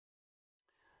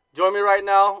Join me right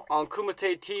now on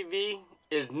Kumite TV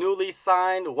is newly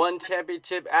signed one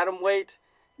championship atomweight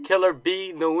Killer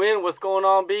B Nguyen. What's going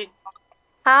on, B?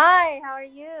 Hi, how are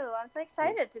you? I'm so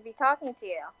excited to be talking to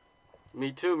you.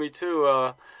 Me too, me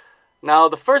too. Now,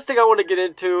 the first thing I want to get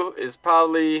into is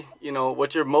probably,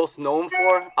 what you're most known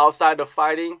for outside of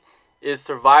fighting is Mhm.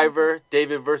 Survivor,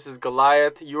 David versus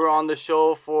Goliath. You were on the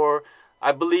show for,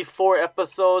 I believe, 4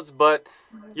 episodes, but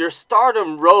your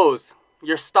stardom rose,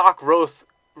 your stock rose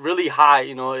really high,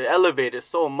 it elevated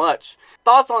so much.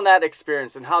 Thoughts on that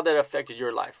experience and how that affected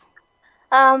your life?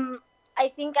 Um, I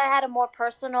think I had a more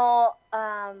personal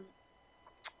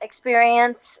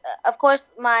experience. Of course,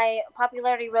 my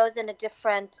popularity rose in a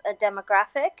different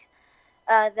demographic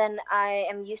than I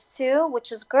am used to,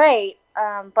 which is great.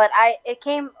 But I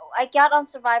got on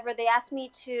Survivor.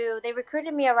 They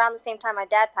recruited me around the same time my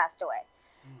dad passed away.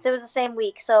 So it was the same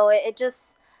week. So it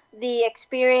just, the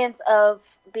experience of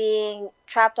being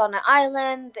trapped on an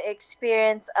island, the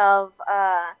experience of,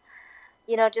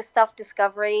 just self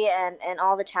discovery and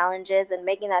all the challenges and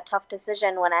making that tough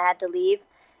decision when I had to leave,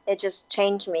 it just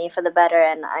changed me for the better,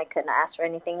 and I couldn't ask for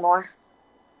anything more.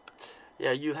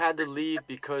 Yeah, you had to leave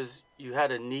because you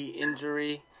had a knee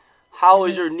injury. How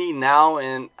is hmm your knee now,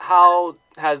 and how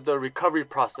has the recovery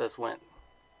process went?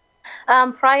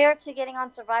 Prior to getting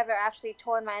on Survivor, I actually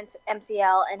tore my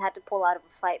MCL and had to pull out of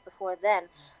a fight before then.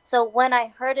 So when I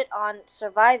heard it on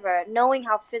Survivor, knowing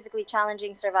how physically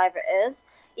challenging Survivor is,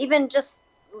 even just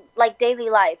like daily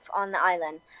life on the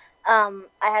island, I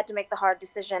had to make the hard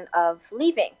decision of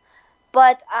leaving.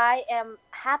 But I am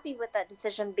happy with that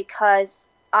decision because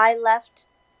I left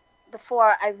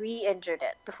before I re injured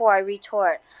it, before I re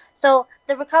tore it. So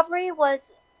the recovery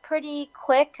was pretty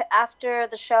quick after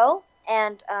the show,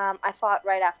 and I fought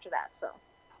right after that. So.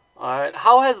 All right,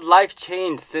 how has life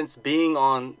changed since being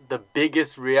on the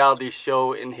biggest reality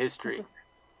show in history?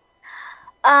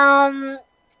 Um,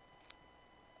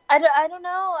 I don't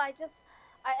know. I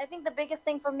think the biggest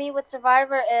thing for me with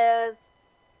Survivor is,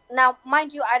 now,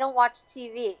 mind you, I don't watch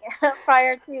TV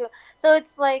prior to, so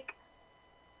it's like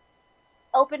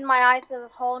opened my eyes to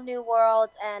this whole new world,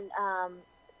 and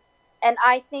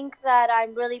I think that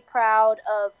I'm really proud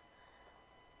of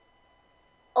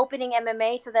opening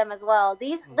MMA to them as well.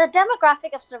 The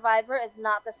demographic of Survivor is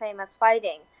not the same as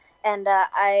fighting, and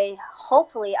I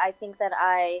think that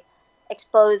I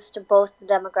exposed to both the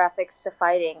demographics to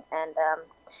fighting, and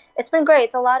it's been great.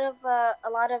 It's a lot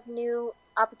of new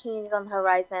opportunities on the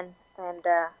horizon, and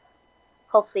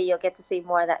hopefully you'll get to see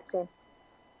more of that soon.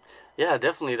 Yeah,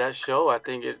 definitely that show. I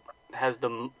think it's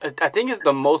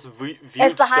the most It's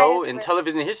viewed the show highest in rated,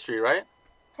 television history, right?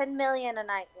 10 million a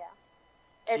night.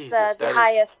 Yeah, it's Jesus, the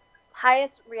that is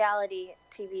highest reality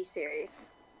TV series.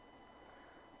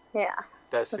 Yeah,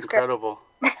 that's that's great. incredible.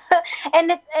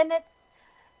 And it's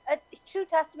a true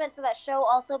testament to that show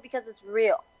also because it's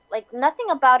real. Like nothing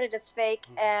about it is fake,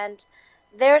 and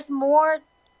there's more.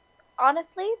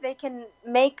 Honestly, they can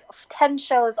make 10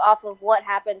 shows off of what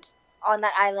happened on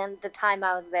that island the time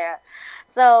I was there.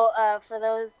 So, for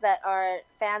those that are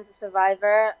fans of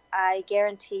Survivor, I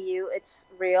guarantee you it's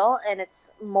real and it's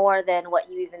more than what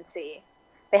you even see.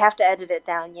 They have to edit it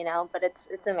down, but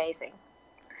it's amazing.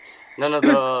 None of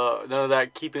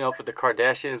that keeping up with the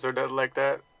Kardashians or nothing like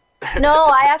that. No,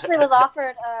 I actually was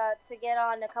offered to get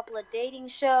on a couple of dating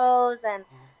shows, and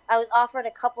I was offered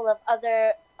a couple of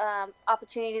other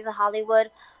opportunities in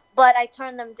Hollywood, but I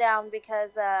turned them down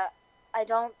because I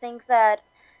don't think that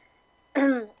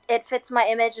it fits my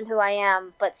image and who I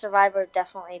am. But Survivor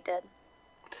definitely did.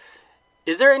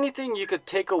 Is there anything you could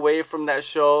take away from that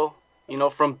show,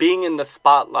 from being in the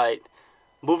spotlight,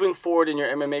 moving forward in your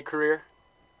MMA career?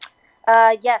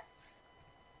 Yes,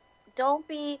 don't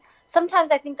be.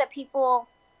 Sometimes I think that people,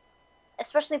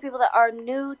 especially people that are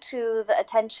new to the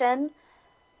attention,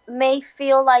 may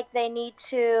feel like they need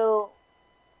to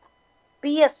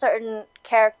be a certain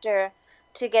character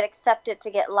to get accepted,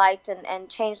 to get liked, and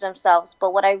change themselves.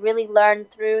 But what I really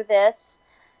learned through this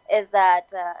is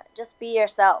that just be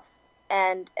yourself,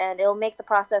 and it'll make the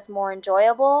process more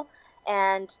enjoyable.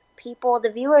 And people, the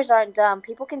viewers aren't dumb.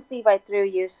 People can see right through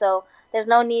you. So there's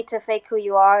no need to fake who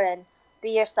you are, and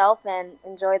be yourself and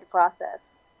enjoy the process.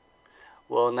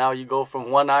 Well, now you go from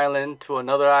one island to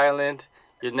another island.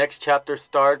 Your next chapter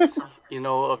starts, of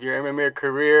your MMA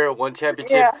career, one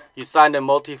championship. Yeah. You signed a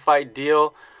multi-fight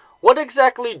deal. What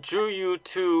exactly drew you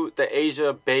to the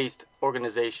Asia-based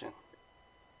organization?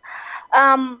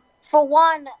 For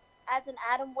one, as an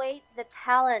atom weight, the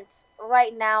talent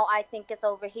right now I think is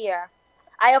over here.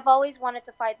 I have always wanted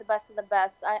to fight the best of the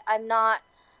best. I'm not.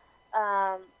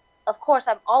 of course,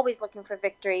 I'm always looking for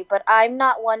victory, but I'm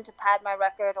not one to pad my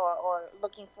record or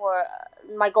looking for.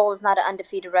 My goal is not an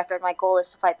undefeated record. My goal is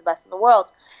to fight the best in the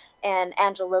world. And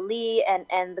Angela Lee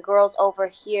and the girls over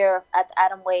here at the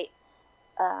atom weight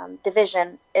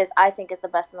division I think is the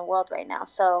best in the world right now.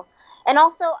 So, and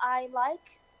also I like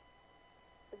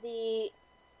the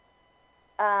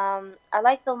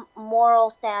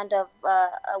moral stand of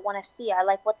 1FC. I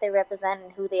like what they represent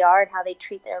and who they are and how they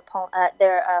treat their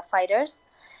fighters.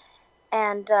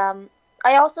 And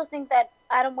I also think that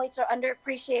atom weights are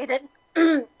underappreciated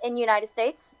in the United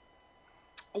States.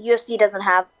 UFC doesn't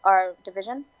have our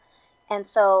division. And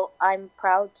so I'm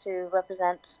proud to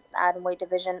represent the atom weight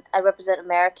division. I represent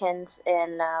Americans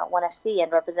in 1FC and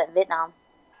represent Vietnam.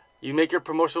 You make your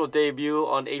promotional debut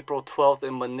on April 12th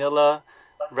in Manila.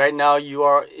 Right now you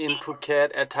are in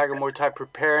Phuket at Tiger Muay Thai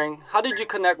preparing. How did you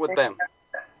connect with them?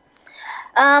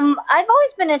 I've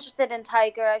always been interested in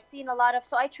Tiger. I've seen a lot of...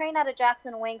 So I train out of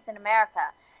Jackson Wings in America.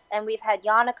 And we've had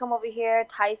Yana come over here,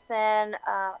 Tyson.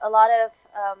 A lot of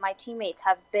my teammates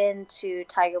have been to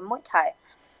Tiger Muay Thai.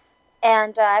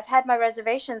 And I've had my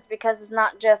reservations because it's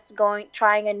not just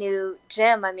trying a new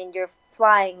gym. I mean, you're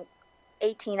flying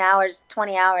 18 hours,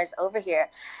 20 hours over here.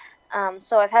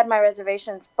 So I've had my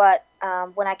reservations. But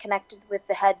when I connected with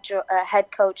the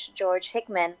head coach, George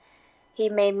Hickman, he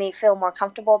made me feel more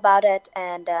comfortable about it.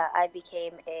 And I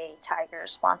became a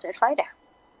Tiger-sponsored fighter.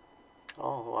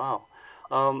 Oh,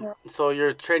 wow. So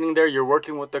you're training there. You're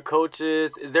working with the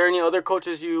coaches. Is there any other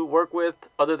coaches you work with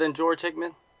other than George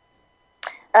Hickman?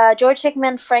 George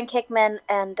Hickman, Frank Hickman,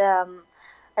 and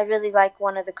I really like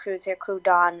one of the crews here, Crew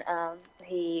Don.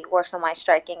 He works on my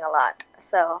striking a lot.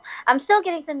 So I'm still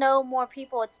getting to know more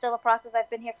people. It's still a process. I've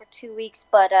been here for 2 weeks,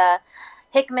 but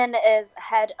Hickman is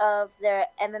head of their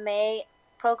MMA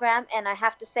program, and I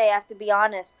have to be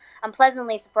honest, I'm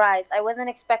pleasantly surprised. I wasn't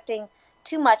expecting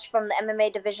too much from the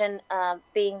MMA division,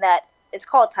 being that it's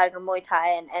called Tiger Muay Thai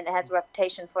and it has a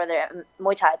reputation for their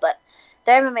Muay Thai, but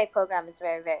their MMA program is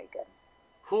very, very good.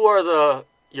 Who are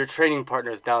your training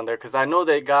partners down there? Because I know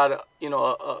they got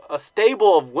a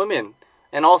stable of women,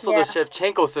 and also the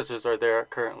Shevchenko sisters are there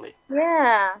currently.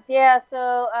 Yeah.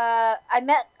 So I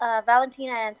met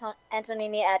Valentina and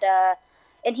Antonini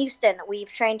in Houston.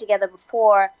 We've trained together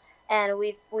before, and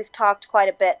we've talked quite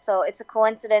a bit. So it's a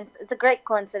coincidence. It's a great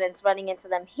coincidence running into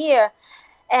them here,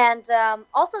 and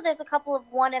also there's a couple of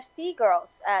 1FC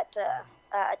girls at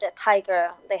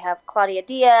Tiger. They have Claudia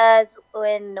Diaz,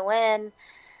 Nguyen.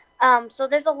 So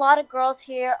there's a lot of girls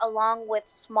here along with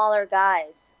smaller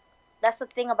guys. That's the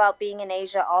thing about being in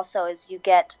Asia also, is you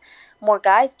get more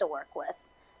guys to work with.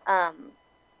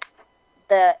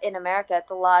 In America,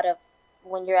 it's a lot of,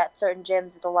 when you're at certain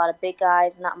gyms, it's a lot of big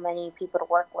guys, not many people to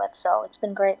work with. So it's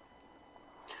been great.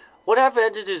 What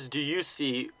advantages do you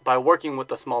see by working with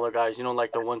the smaller guys,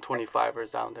 like the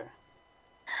 125ers down there?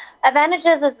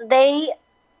 Advantages is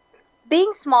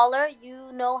being smaller,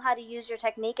 you know how to use your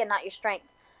technique and not your strength.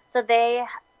 So they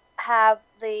have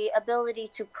the ability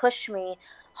to push me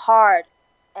hard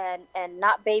and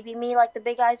not baby me like the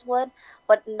big guys would,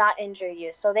 but not injure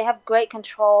you. So they have great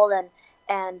control,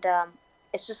 and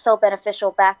it's just so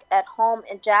beneficial. Back at home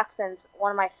in Jackson's,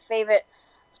 one of my favorite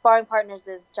sparring partners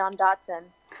is John Dotson,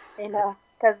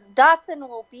 because Dotson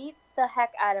will beat the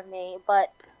heck out of me,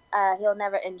 but he'll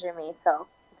never injure me, so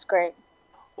it's great.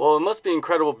 Well, it must be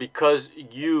incredible because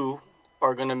you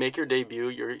are going to make your debut.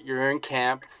 You're in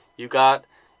camp. You got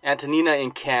Antonina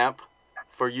in camp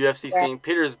for UFC St.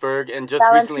 Petersburg, and just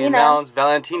recently announced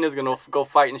Valentina's going to go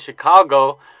fight in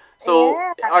Chicago. So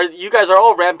you guys are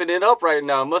all ramping it up right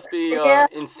now. It must be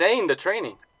insane, the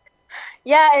training.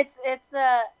 Yeah, it's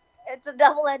a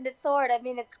double-ended sword. I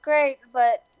mean, it's great,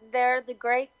 but they're the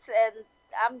greats, and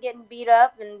I'm getting beat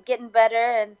up and getting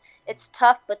better, and it's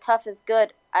tough, but tough is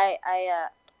good. I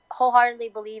wholeheartedly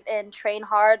believe in train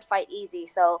hard, fight easy.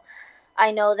 So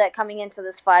I know that coming into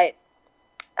this fight,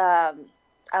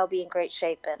 I'll be in great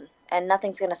shape, and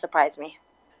nothing's going to surprise me.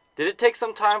 Did it take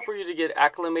some time for you to get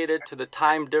acclimated to the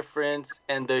time difference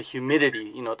and the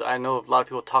humidity? I know a lot of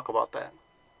people talk about that.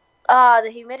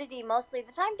 The humidity mostly.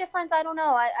 The time difference, I don't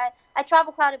know. I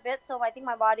travel quite a bit, so I think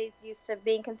my body's used to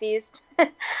being confused.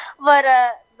 But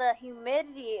the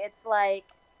humidity, it's like,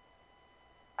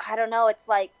 I don't know, it's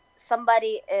like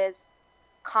somebody is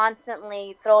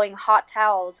constantly throwing hot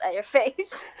towels at your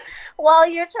face while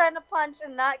you're trying to punch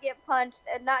and not get punched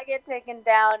and not get taken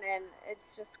down, and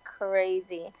it's just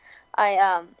crazy.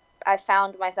 I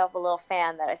found myself a little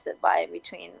fan that I sit by in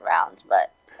between rounds,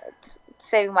 but it's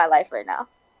saving my life right now.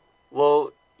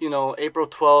 Well, April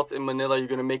 12th in Manila, you're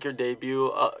going to make your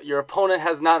debut. Your opponent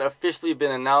has not officially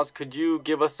been announced. Could you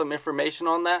give us some information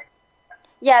on that?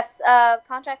 Yes,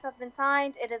 contracts have been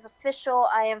signed. It is official.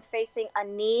 I am facing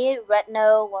Ani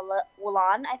Retno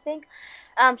Wulan, I think.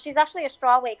 She's actually a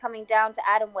strawweight coming down to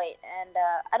atom weight, and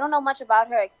I don't know much about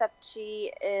her except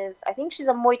I think she's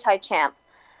a Muay Thai champ.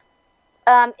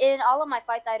 In all of my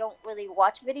fights, I don't really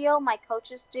watch video. My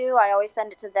coaches do. I always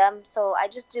send it to them, so I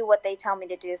just do what they tell me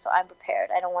to do, so I'm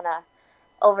prepared. I don't want to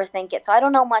overthink it. So I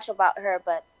don't know much about her,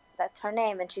 but that's her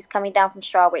name, and she's coming down from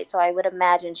strawweight, so I would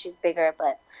imagine she's bigger,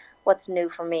 but what's new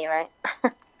for me, right?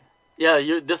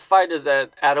 Yeah, this fight is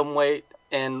at atom weight,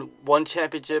 and one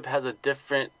championship has a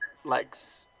different like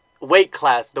weight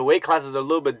class. The weight classes are a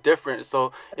little bit different,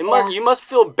 so you must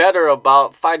feel better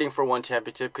about fighting for one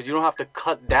championship because you don't have to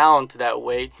cut down to that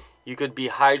weight. You could be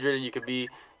hydrated. You could be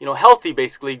healthy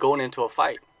basically going into a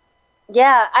fight.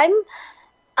 Yeah,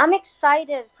 I'm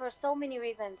excited for so many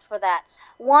reasons for that.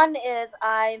 One is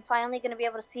I'm finally going to be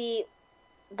able to see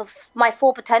my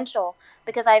full potential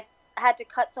because I've had to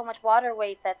cut so much water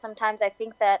weight that sometimes I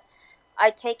think that I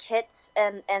take hits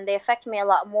and they affect me a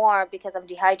lot more because I'm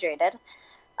dehydrated,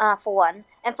 for one.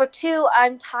 And for two,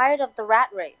 I'm tired of the rat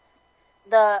race.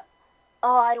 I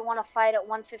don't want to fight at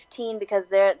 115 because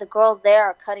the girls there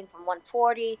are cutting from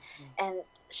 140 and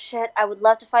shit, I would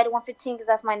love to fight at 115 because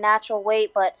that's my natural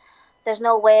weight, but there's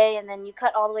no way, and then you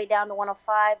cut all the way down to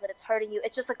 105, but it's hurting you.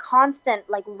 It's just a constant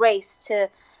like race to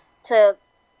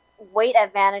weight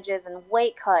advantages and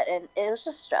weight cut, and it was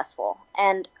just stressful.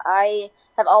 And I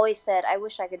have always said I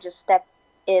wish I could just step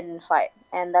in and fight,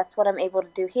 and that's what I'm able to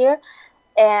do here.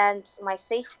 And my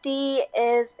safety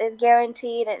is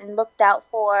guaranteed and looked out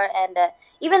for, and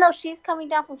even though she's coming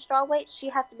down from strawweight, she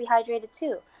has to be hydrated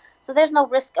too. So there's no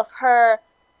risk of her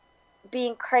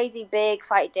being crazy big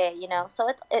fight day,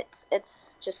 So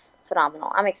it's just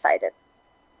phenomenal. I'm excited.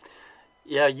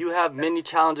 Yeah, you have many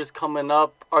challenges coming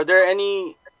up. Are there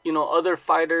any other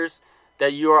fighters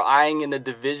that you are eyeing in the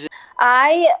division?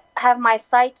 I have my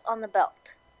sight on the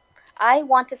belt. I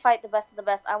want to fight the best of the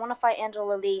best. I want to fight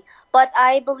Angela Lee, but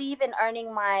I believe in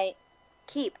earning my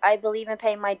keep. I believe in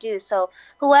paying my dues. So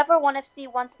whoever ONE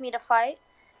FC wants me to fight,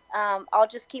 I'll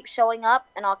just keep showing up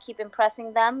and I'll keep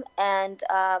impressing them. And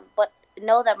but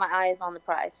know that my eye is on the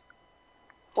prize.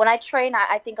 When I train,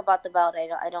 I think about the belt.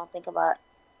 I don't think about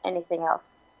anything else.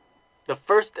 The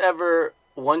first ever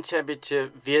ONE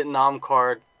Championship Vietnam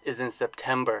card is in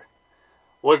September.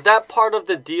 Was that part of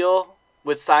the deal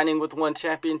with signing with ONE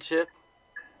Championship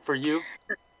for you?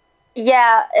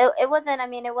 Yeah, it wasn't. I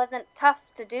mean, it wasn't tough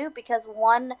to do because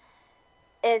ONE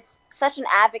is such an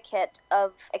advocate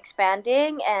of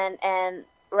expanding and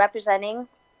representing,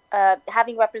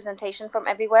 having representation from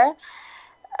everywhere.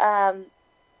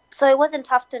 So it wasn't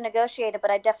tough to negotiate it,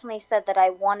 but I definitely said that I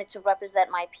wanted to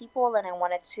represent my people and I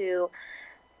wanted to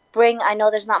I know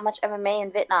there's not much MMA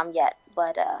in Vietnam yet,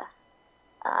 but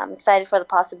I'm excited for the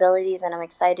possibilities, and I'm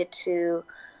excited to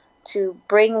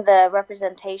bring the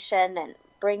representation and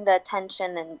bring the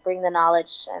attention and bring the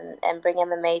knowledge and bring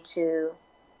MMA to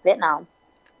Vietnam.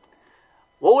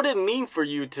 What would it mean for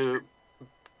you to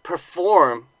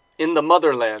perform in the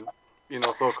motherland,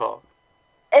 so-called?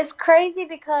 It's crazy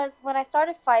because when I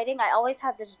started fighting, I always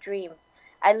had this dream.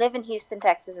 I live in Houston,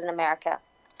 Texas, in America.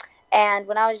 And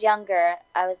when I was younger,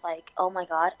 I was like, oh my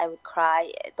God, I would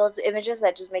cry. Those images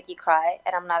that just make you cry,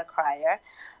 and I'm not a crier.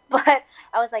 But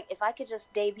I was like, if I could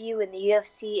just debut in the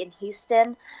UFC in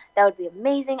Houston, that would be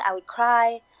amazing. I would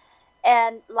cry.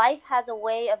 And life has a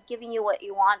way of giving you what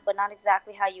you want, but not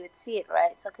exactly how you would see it,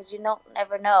 right? So, because you don't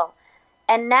never know.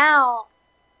 And now,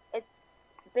 it's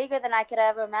bigger than I could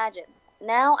ever imagine.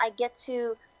 Now I get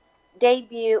to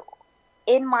debut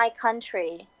in my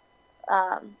country.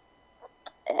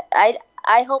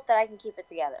 I hope that I can keep it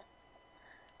together.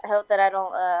 I hope that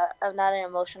I'm not an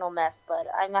emotional mess, but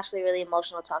I'm actually really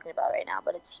emotional talking about it right now.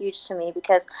 But it's huge to me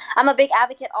because I'm a big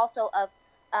advocate also of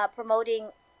promoting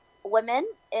women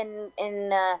in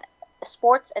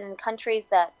sports and in countries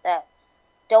that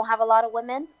don't have a lot of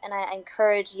women, and I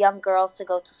encourage young girls to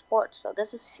go to sports. So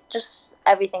this is just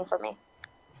everything for me.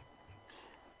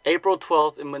 April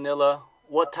 12th in Manila,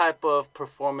 what type of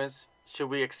performance should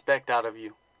we expect out of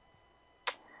you?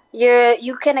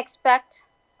 You can expect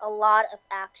a lot of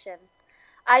action.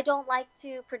 I don't like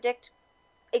to predict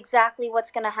exactly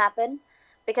what's going to happen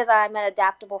because I'm an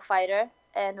adaptable fighter,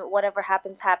 and whatever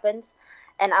happens, happens,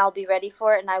 and I'll be ready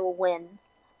for it and I will win.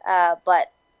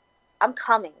 But I'm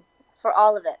coming for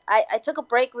all of it. I took a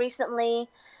break recently.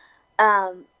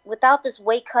 Without this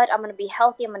weight cut, I'm going to be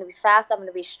healthy, I'm going to be fast, I'm going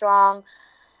to be strong.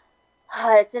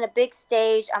 It's in a big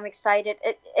stage. I'm excited.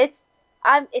 If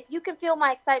you can feel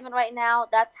my excitement right now,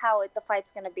 that's how the fight's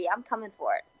going to be. I'm coming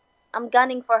for it. I'm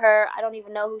gunning for her. I don't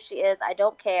even know who she is. I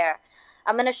don't care.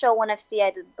 I'm gonna show ONE FC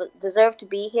I deserve to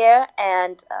be here,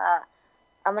 and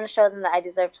I'm gonna show them that I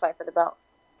deserve to fight for the belt.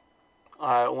 All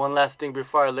right, one last thing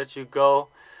before I let you go.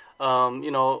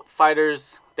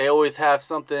 Fighters, they always have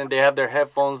something. They have their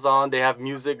headphones on. They have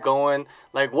music going.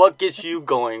 Like, what gets you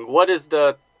going? What is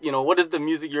the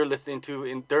music you're listening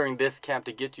to during this camp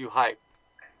to get you hyped?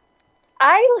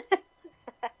 I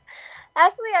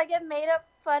actually I get made up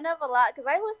fun of a lot because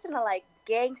I listen to like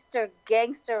gangster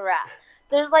rap.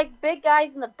 There's like big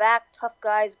guys in the back, tough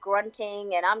guys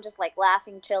grunting, and I'm just like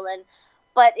laughing, chilling.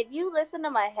 But if you listen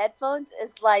to my headphones,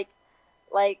 it's like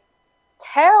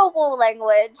terrible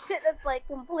language. It's like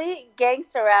complete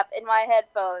gangster rap in my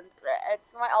headphones.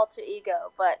 It's my alter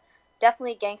ego, but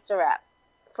definitely gangster rap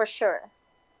for sure.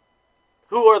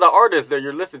 Who are the artists that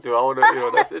you're listening to? I want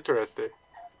to, that's interesting.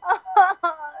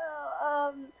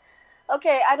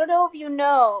 Okay, I don't know if you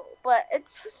know, but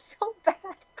it's so bad.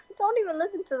 I don't even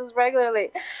listen to this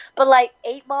regularly. But like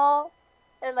 8 Ball,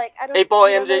 and like I don't. 8 Ball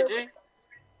MJG.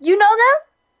 You know them?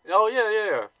 Oh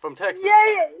yeah, from Texas.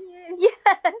 Yeah.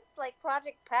 Like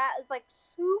Project Pat is like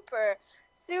super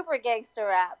gangster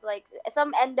rap, like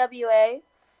some NWA.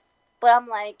 But I'm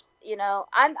like,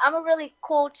 I'm a really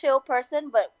cool, chill person,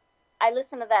 but I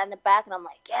listen to that in the back, and I'm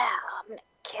like, yeah, I'm gonna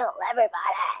kill everybody.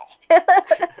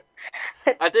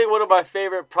 I think one of my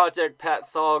favorite Project Pat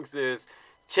songs is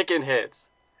Chicken Heads.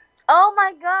 Oh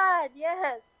my God,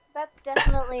 yes. That's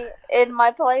definitely in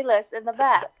my playlist in the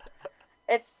back.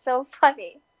 It's so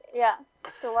funny. Yeah,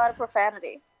 it's a lot of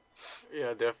profanity.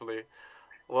 Yeah, definitely.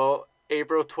 Well,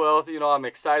 April 12th, I'm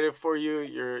excited for you.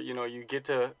 You get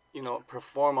to,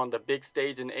 perform on the big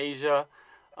stage in Asia.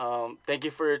 Thank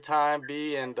you for your time,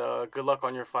 B, and good luck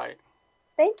on your fight.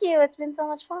 Thank you. It's been so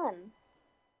much fun.